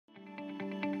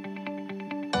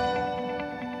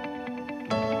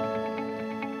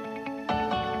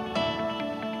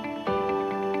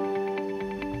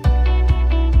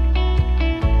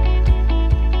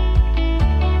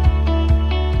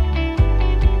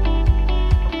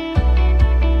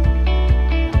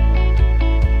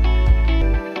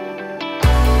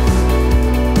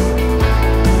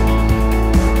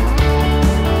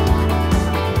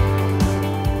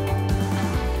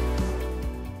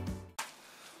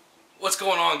What's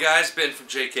going on, guys? Ben from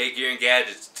JK Gear and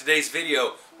Gadgets. Today's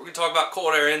video, we're going to talk about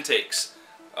cold air intakes.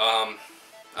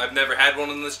 I've never had one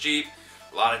in this Jeep.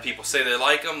 A lot of people say they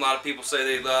like them. A lot of people say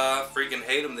they freaking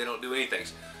hate them. They don't do anything.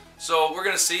 So we're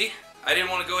going to see. I didn't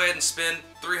want to go ahead and spend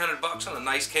 $300 on a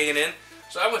nice K&N.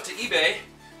 So I went to eBay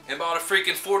and bought a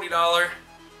freaking $40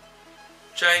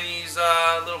 Chinese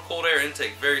little cold air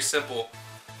intake. Very simple,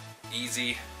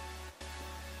 easy,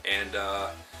 and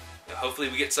hopefully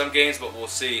we get some gains, but we'll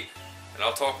see. And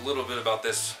I'll talk a little bit about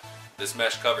this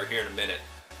mesh cover here in a minute,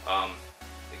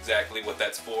 exactly what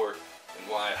that's for and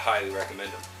why I highly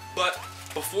recommend them. But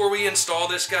before we install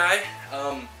this guy,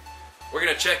 we're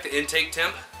going to check the intake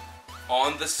temp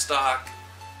on the stock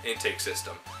intake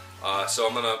system. So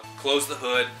I'm going to close the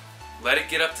hood, let it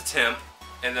get up to temp,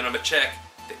 and then I'm going to check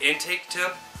the intake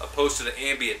temp opposed to the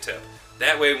ambient temp.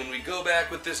 That way when we go back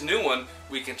with this new one,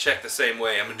 we can check the same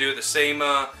way. I'm going to do it the same.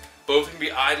 Both can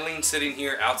be idling, sitting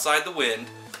here outside the wind.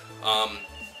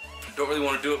 Don't really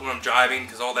want to do it when I'm driving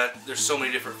because all that, there's so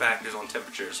many different factors on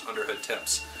temperatures, under hood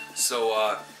temps.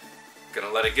 So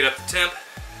gonna let it get up to temp,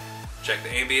 check the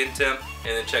ambient temp,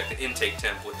 and then check the intake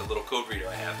temp with the little code reader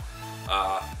I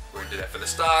have. We're gonna do that for the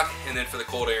stock and then for the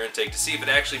cold air intake to see if it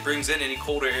actually brings in any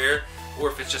colder air or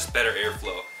if it's just better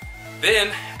airflow.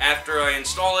 Then after I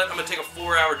install it, I'm gonna take a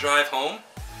 4-hour drive home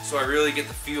so I really get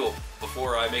the feel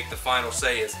before I make the final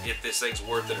say as if this thing's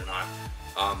worth it or not.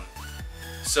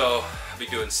 So I'll be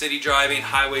doing city driving,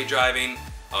 highway driving,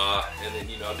 and then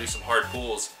I'll do some hard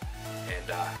pulls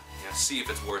and see if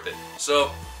it's worth it.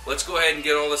 So let's go ahead and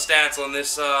get all the stats on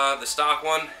this the stock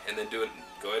one, and then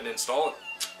go ahead and install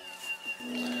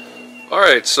it.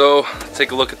 Alright, so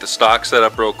take a look at the stock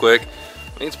setup real quick.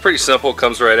 I mean, it's pretty simple. It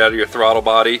comes right out of your throttle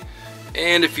body,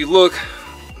 and if you look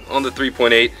on the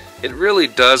 3.8, it really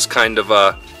does kind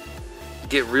of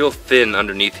get real thin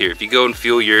underneath here. If you go and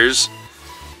feel yours,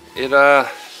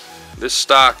 this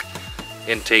stock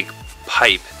intake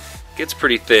pipe gets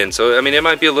pretty thin, so I mean it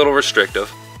might be a little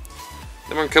restrictive.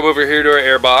 Then we're gonna come over here to our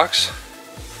air box,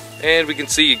 and we can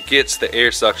see it gets the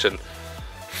air suction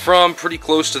from pretty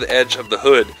close to the edge of the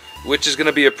hood, which is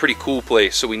gonna be a pretty cool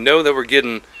place. So we know that we're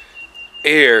getting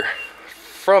air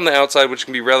from the outside, which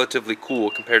can be relatively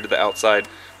cool compared to the outside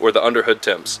or the underhood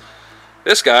temps.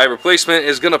 This guy, replacement,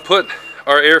 is gonna put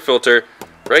our air filter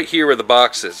right here where the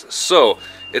box is. So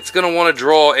it's gonna want to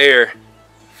draw air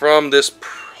from this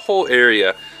whole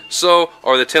area. So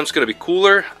are the temps gonna be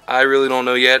cooler? I really don't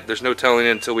know yet. There's no telling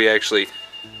until we actually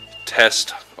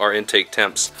test our intake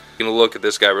temps. I'm gonna look at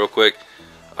this guy real quick.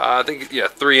 I think, yeah,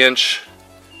 3-inch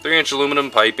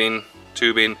aluminum piping,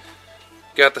 tubing.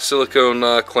 Got the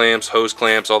silicone clamps, hose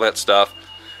clamps, all that stuff.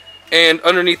 And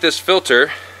underneath this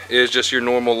filter is just your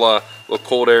normal little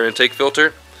cold air intake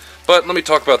filter. But let me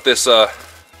talk about this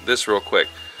this real quick.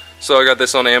 So I got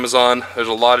this on Amazon. There's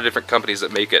a lot of different companies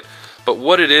that make it. But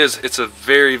what it is, it's a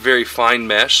very, very fine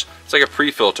mesh. It's like a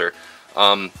pre-filter.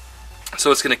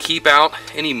 So it's going to keep out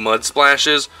any mud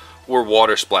splashes or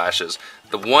water splashes.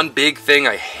 The one big thing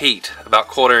I hate about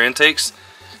cold air intakes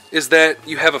is that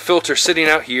you have a filter sitting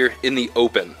out here in the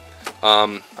open.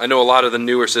 I know a lot of the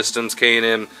newer systems,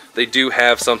 K&N, they do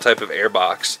have some type of air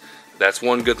box. That's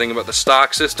one good thing about the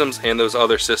stock systems and those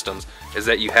other systems, is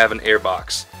that you have an air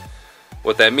box.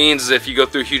 What that means is if you go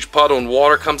through a huge puddle and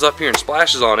water comes up here and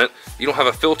splashes on it, you don't have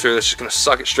a filter that's just going to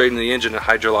suck it straight into the engine and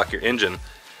hydrolock your engine.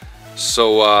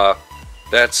 So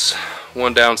that's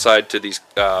one downside to these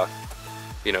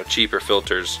cheaper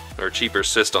filters or cheaper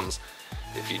systems.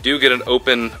 If you do get an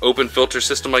open filter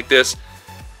system like this,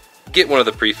 get one of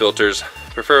the pre-filters,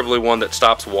 preferably one that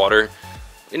stops water.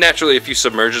 And naturally, if you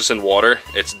submerge this in water,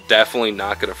 it's definitely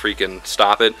not going to freaking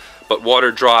stop it, but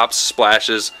water drops,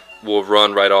 splashes will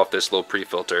run right off this little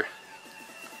pre-filter.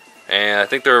 And I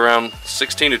think they're around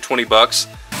 16 to 20 bucks.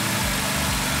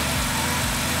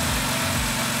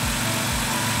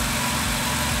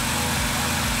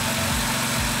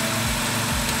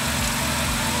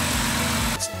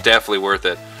 It's definitely worth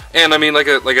it. And I mean, like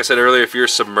I said earlier, if you're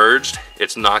submerged,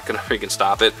 it's not gonna freaking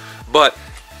stop it. But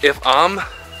if I'm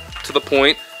to the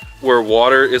point where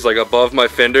water is like above my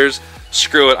fenders,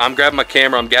 screw it. I'm grabbing my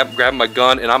camera, I'm grabbing my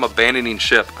gun, and I'm abandoning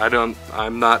ship.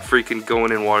 I'm not freaking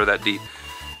going in water that deep.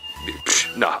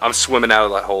 No, I'm swimming out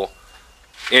of that hole.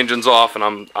 Engine's off, and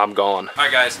I'm gone. All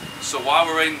right, guys. So while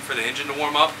we're waiting for the engine to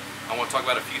warm up, I want to talk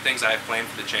about a few things I have planned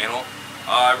for the channel.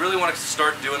 I really want to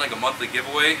start doing like a monthly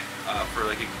giveaway. For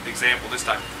like example, this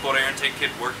time cold air intake kit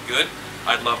worked good.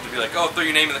 I'd love to be like, oh, throw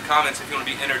your name in the comments if you want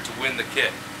to be entered to win the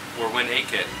kit or win a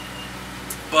kit.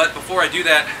 But before I do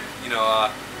that,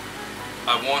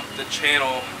 I want the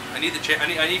channel. I need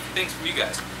things from you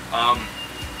guys.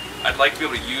 I'd like to be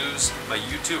able to use my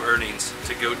YouTube earnings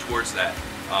to go towards that.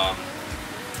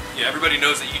 Yeah, everybody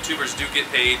knows that YouTubers do get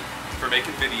paid for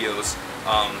making videos,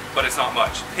 but it's not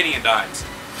much, penny and dimes.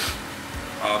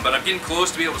 But I'm getting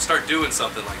close to be able to start doing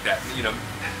something like that. You know,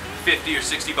 50 or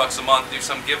 60 bucks a month, do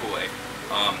some giveaway.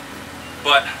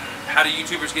 But how do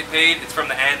YouTubers get paid? It's from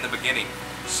the ad in the beginning.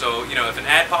 So, you know, if an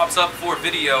ad pops up for a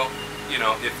video, you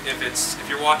know, if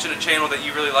you're watching a channel that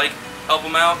you really like, help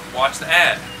them out, watch the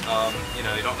ad. You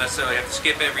know, you don't necessarily have to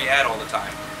skip every ad all the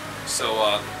time.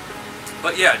 So,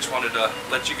 but yeah, I just wanted to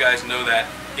let you guys know that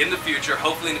in the future,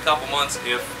 hopefully in a couple months,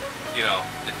 if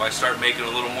I start making a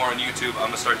little more on YouTube, I'm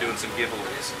gonna start doing some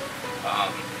giveaways.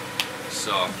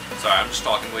 So, sorry, I'm just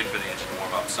talking, waiting for the engine to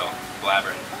warm up, so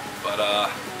blabbering. But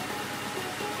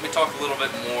let me talk a little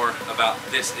bit more about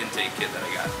this intake kit that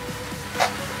I got.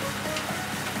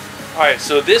 Alright,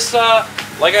 so this,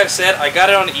 like I said, I got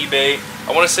it on eBay.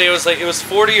 I want to say it was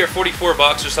 40 or 44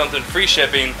 bucks or something, free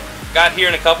shipping. Got here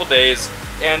in a couple days,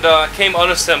 and came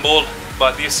unassembled,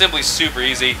 but the assembly's super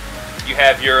easy. You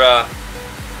have your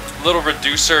little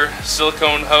reducer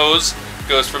silicone hose,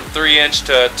 goes from 3"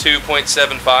 to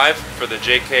 2.75 for the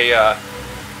JK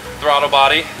throttle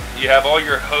body. You have all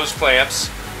your hose clamps,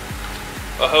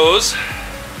 a hose,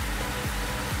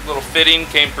 little fitting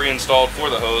came pre-installed for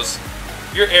the hose,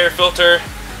 your air filter,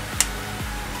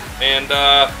 and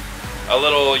a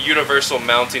little universal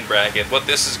mounting bracket. What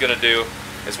this is going to do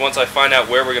is, once I find out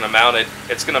where we're going to mount it,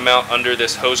 it's going to mount under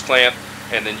this hose clamp,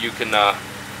 and then you can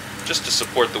just to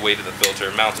support the weight of the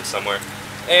filter, mount it somewhere.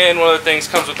 And one of the things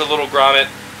comes with a little grommet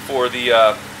for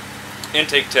the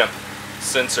intake temp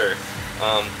sensor.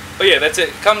 But yeah, that's it.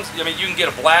 It comes, I mean, you can get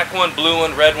a black one, blue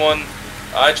one, red one.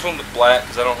 I just went with black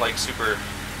because I don't like super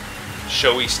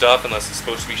showy stuff unless it's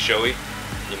supposed to be showy.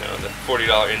 You know, the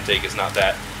 $40 intake is not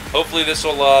that. Hopefully this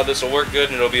will work good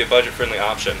and it'll be a budget-friendly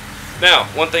option. Now,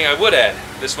 one thing I would add,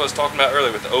 this was talking about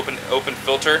earlier with the open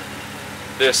filter.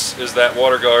 This is that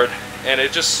water guard, and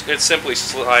it simply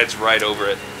slides right over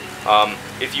it.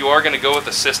 If you are going to go with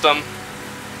a system,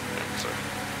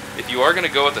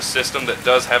 that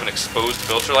does have an exposed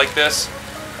filter like this,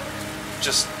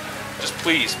 just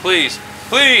please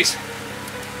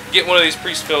get one of these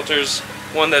Priest filters,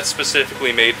 one that's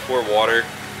specifically made for water.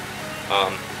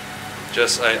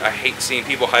 I hate seeing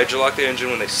people hydrolock the engine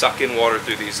when they suck in water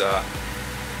through these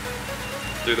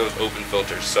through those open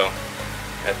filters. So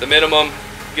at the minimum,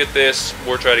 get this,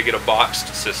 or try to get a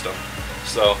boxed system.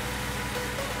 So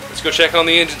let's go check on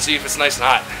the engine, see if it's nice and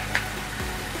hot.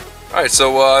 Alright,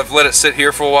 so I've let it sit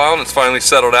here for a while and it's finally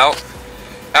settled out.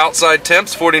 Outside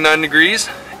temps 49 degrees,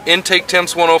 intake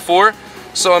temps 104.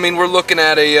 So I mean, we're looking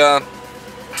at a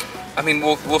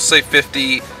we'll say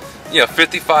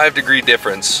 55 degree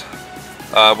difference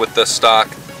with the stock.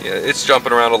 Yeah, it's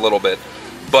jumping around a little bit,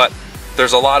 but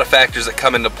there's a lot of factors that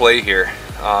come into play here.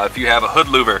 If you have a hood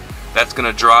louver, that's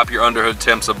going to drop your underhood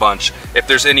temps a bunch. If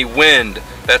there's any wind,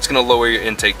 that's going to lower your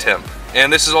intake temp.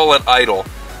 And this is all at idle.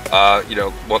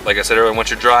 Like I said earlier, once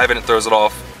you're driving, it throws it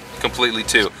off completely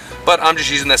too. But I'm just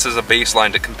using this as a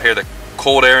baseline to compare the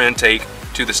cold air intake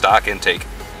to the stock intake.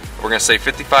 We're going to say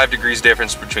 55 degrees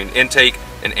difference between intake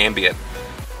and ambient.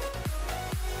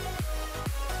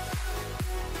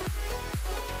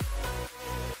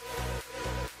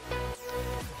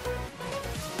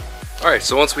 Alright,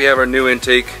 so once we have our new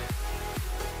intake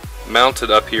mounted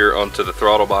up here onto the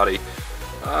throttle body,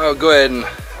 I'll go ahead and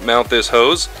mount this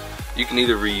hose. You can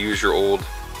either reuse your old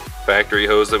factory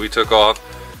hose that we took off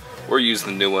or use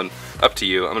the new one. Up to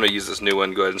you. I'm going to use this new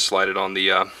one. Go ahead and slide it on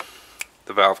the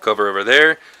valve cover over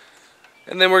there.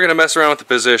 And then we're going to mess around with the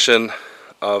position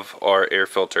of our air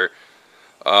filter.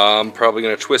 I'm probably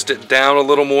going to twist it down a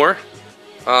little more.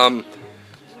 I'm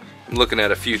looking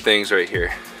at a few things right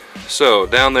here. So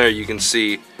down there you can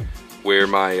see where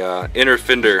my inner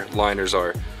fender liners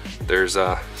are. There's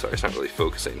sorry, it's not really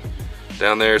focusing.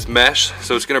 Down there is mesh,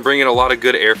 so it's going to bring in a lot of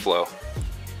good airflow.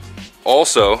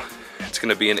 Also, it's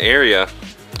going to be an area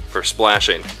for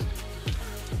splashing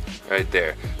right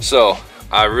there. So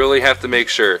I really have to make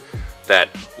sure that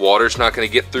water's not going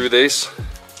to get through this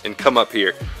and come up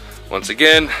here. Once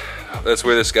again, that's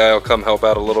where this guy will come help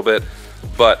out a little bit,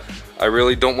 but I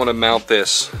really don't want to mount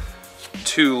this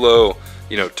too low,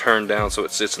 turned down so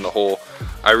it sits in the hole.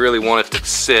 I really want it to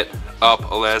sit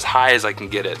up as high as I can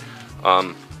get it.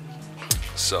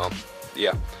 So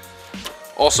yeah.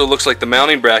 Also looks like the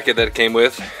mounting bracket that it came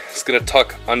with is going to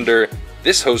tuck under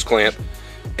this hose clamp,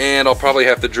 and I'll probably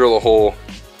have to drill a hole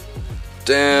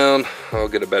down, I'll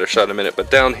get a better shot in a minute, but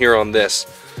down here on this,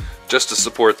 just to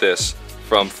support this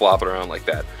from flopping around like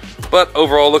that. But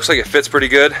overall looks like it fits pretty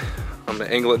good. I'm going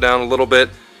to angle it down a little bit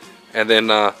and then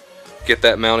get get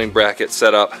that mounting bracket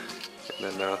set up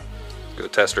and then go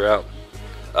test her out.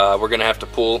 We're gonna have to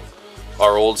pull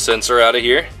our old sensor out of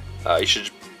here. You should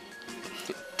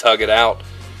tug it out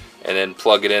and then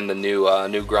plug it in the new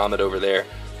grommet over there.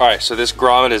 Alright, so this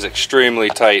grommet is extremely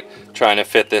tight trying to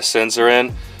fit this sensor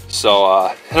in. So,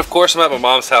 and of course I'm at my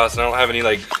mom's house and I don't have any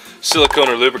like silicone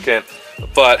or lubricant,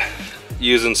 but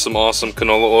using some awesome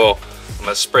canola oil, I'm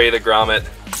gonna spray the grommet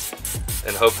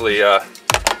and hopefully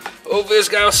this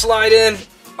guy will slide in.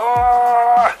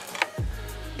 Oh,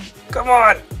 come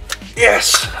on.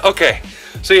 Yes. Okay.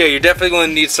 So yeah, you're definitely going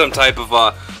to need some type of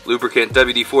lubricant,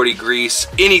 WD-40 grease,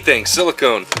 anything,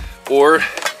 silicone, or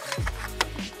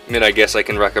I mean, I guess I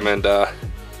can recommend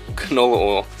canola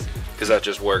oil because that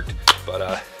just worked.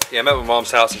 But yeah, I'm at my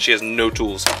mom's house and she has no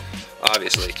tools,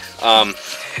 obviously.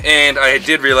 And I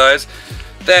did realize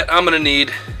that I'm gonna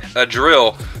need a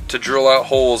drill to drill out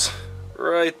holes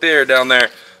right there, down there,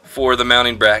 for the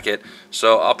mounting bracket.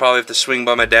 So I'll probably have to swing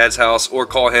by my dad's house or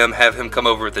call him, have him come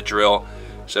over with a drill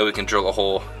so we can drill a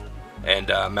hole and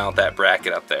mount that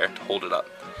bracket up there to hold it up.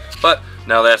 But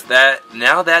now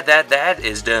that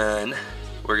is done,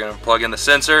 we're gonna plug in the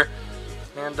sensor,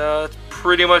 and that's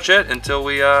pretty much it until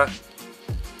we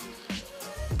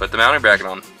put the mounting bracket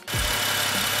on.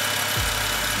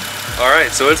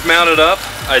 Alright, so it's mounted up.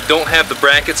 I don't have the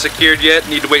bracket secured yet.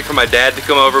 Need to wait for my dad to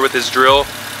come over with his drill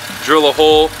a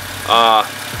hole.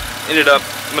 Ended up,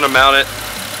 I'm gonna mount it,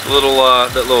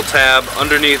 that little tab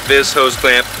underneath this hose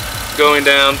clamp, going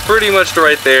down pretty much to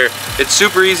right there. It's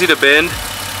super easy to bend,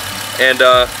 and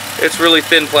it's really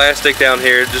thin plastic down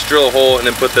here. Just drill a hole and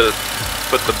then put the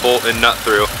bolt and nut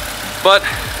through. But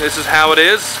this is how it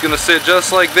is. It's gonna sit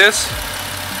just like this,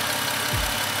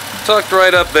 tucked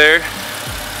right up there,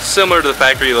 similar to the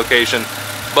factory location,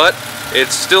 but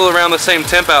it's still around the same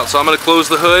temp out. So I'm gonna close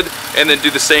the hood and then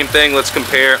do the same thing. Let's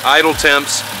compare idle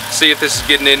temps, see if this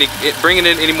is bringing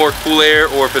in any more cool air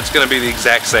or if it's gonna be the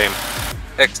exact same.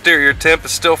 Exterior temp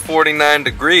is still 49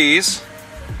 degrees,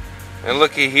 and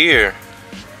looky here,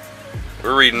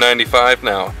 we're reading 95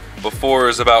 now. Before it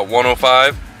was about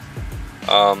 105.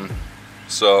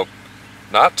 So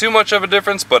not too much of a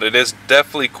difference, but it is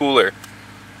definitely cooler.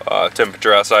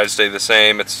 Temperature outside stayed the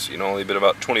same. It's only been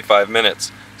about 25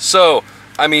 minutes. So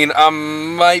I mean, I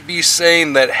might be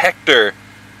saying that Hector,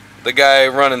 the guy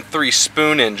running 3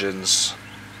 spoon engines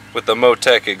with the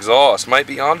Motec exhaust, might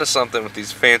be onto something with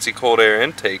these fancy cold air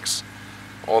intakes.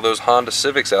 All those Honda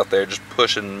Civics out there just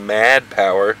pushing mad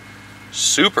power,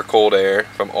 super cold air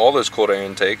from all those cold air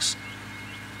intakes.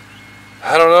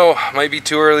 I don't know, might be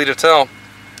too early to tell,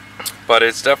 but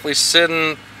it's definitely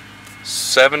sitting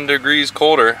 7 degrees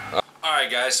colder.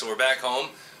 Alright guys, so we're back home.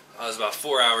 It was about a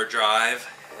 4-hour drive,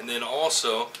 and then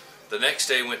also the next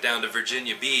day went down to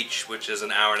Virginia Beach, which is an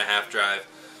 1.5-hour drive.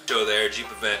 Show there, Jeep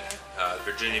event,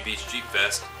 Virginia Beach Jeep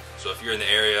Fest. So if you're in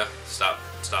the area, stop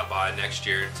by next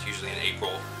year. It's usually in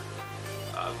April,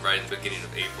 right at the beginning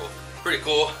of April. Pretty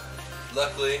cool.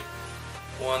 Luckily,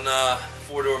 won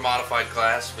 4-door modified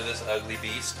class for this ugly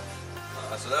beast.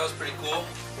 So that was pretty cool.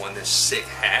 Won this sick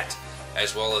hat,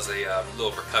 as well as a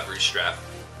little recovery strap.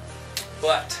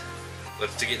 But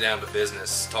let's get down to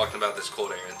business, talking about this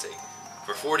cold air intake.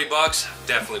 For 40 bucks,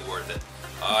 definitely worth it.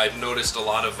 I've noticed a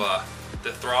lot of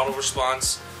the throttle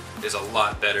response is a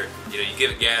lot better. You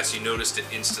give it gas, you noticed it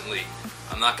instantly.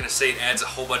 I'm not going to say it adds a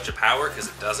whole bunch of power, because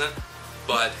it doesn't,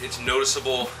 but it's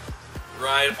noticeable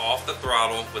right off the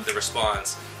throttle with the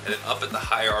response, and then up at the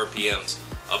higher RPMs,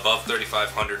 above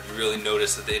 3,500, you really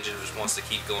notice that the engine just wants to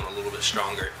keep going a little bit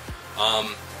stronger.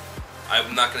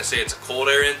 I'm not going to say it's a cold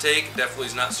air intake. It definitely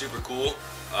is not super cool,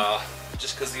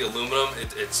 just because the aluminum,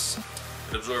 it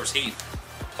absorbs heat.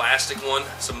 The plastic one,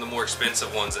 some of the more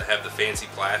expensive ones that have the fancy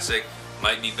plastic,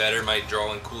 might be better, might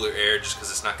draw in cooler air just because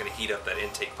it's not going to heat up that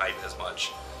intake pipe as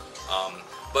much.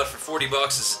 But for 40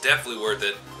 bucks, this is definitely worth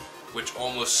it, which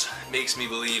almost makes me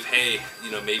believe, hey,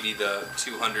 maybe the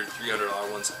 $200,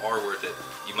 $300 ones are worth it.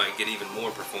 You might get even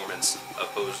more performance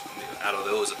out of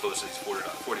those opposed to these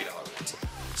 $40 ones.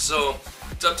 So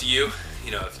it's up to you.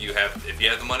 If you have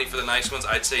the money for the nice ones,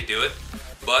 I'd say do it.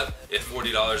 But if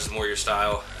 $40 is more your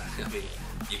style, I mean,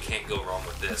 you can't go wrong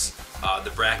with this.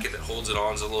 The bracket that holds it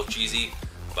on is a little cheesy,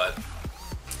 but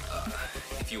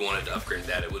if you wanted to upgrade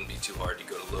that, it wouldn't be too hard to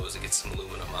go to Lowe's and get some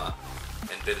aluminum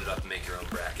and bend it up and make your own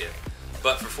bracket.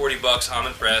 But for 40 bucks, I'm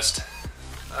impressed.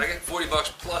 I got 40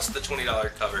 bucks plus the $20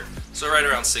 cover, so right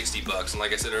around 60 bucks. And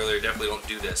like I said earlier, definitely don't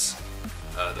do this,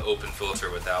 the open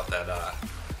filter without that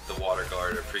the water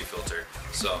guard or pre-filter.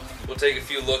 So we'll take a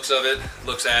few looks at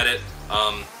it.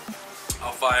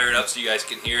 I'll fire it up so you guys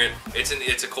can hear it.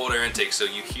 It's a cold air intake, so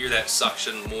you hear that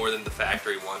suction more than the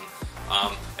factory one.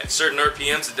 At certain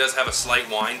RPMs, it does have a slight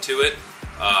whine to it.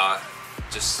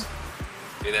 Just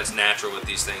that's natural with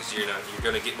these things. You're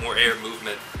going to get more air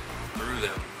movement through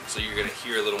them, so you're going to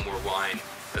hear a little more whine.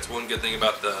 That's one good thing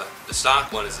about the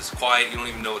stock one, is it's quiet. You don't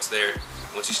even know it's there.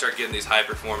 Once you start getting these high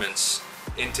performance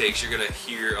intakes, you're going to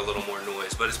hear a little more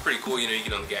noise. But it's pretty cool. You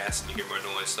get on the gas and you hear more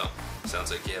noise, so it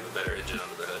sounds like you have a better engine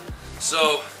under the hood.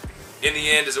 So in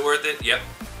the end, is it worth it? Yep.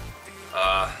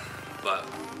 But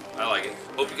I like it.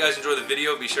 Hope you guys enjoy the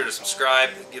video. Be sure to subscribe,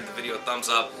 give the video a thumbs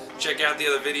up, check out the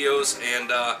other videos, and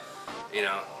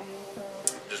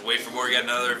just wait for more. We got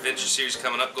another adventure series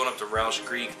coming up, going up to Roush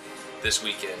Creek this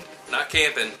weekend. Not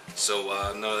camping, so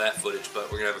none of that footage,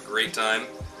 but we're gonna have a great time.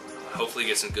 Hopefully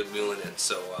get some good muling in.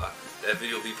 So that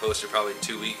video will be posted probably in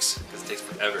 2 weeks, because it takes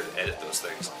forever to edit those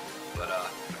things. But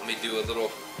let me do a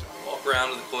little walk around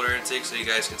with the cold air intake so you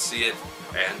guys can see it.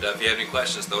 And if you have any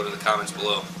questions, throw it in the comments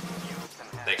below.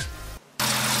 Thanks.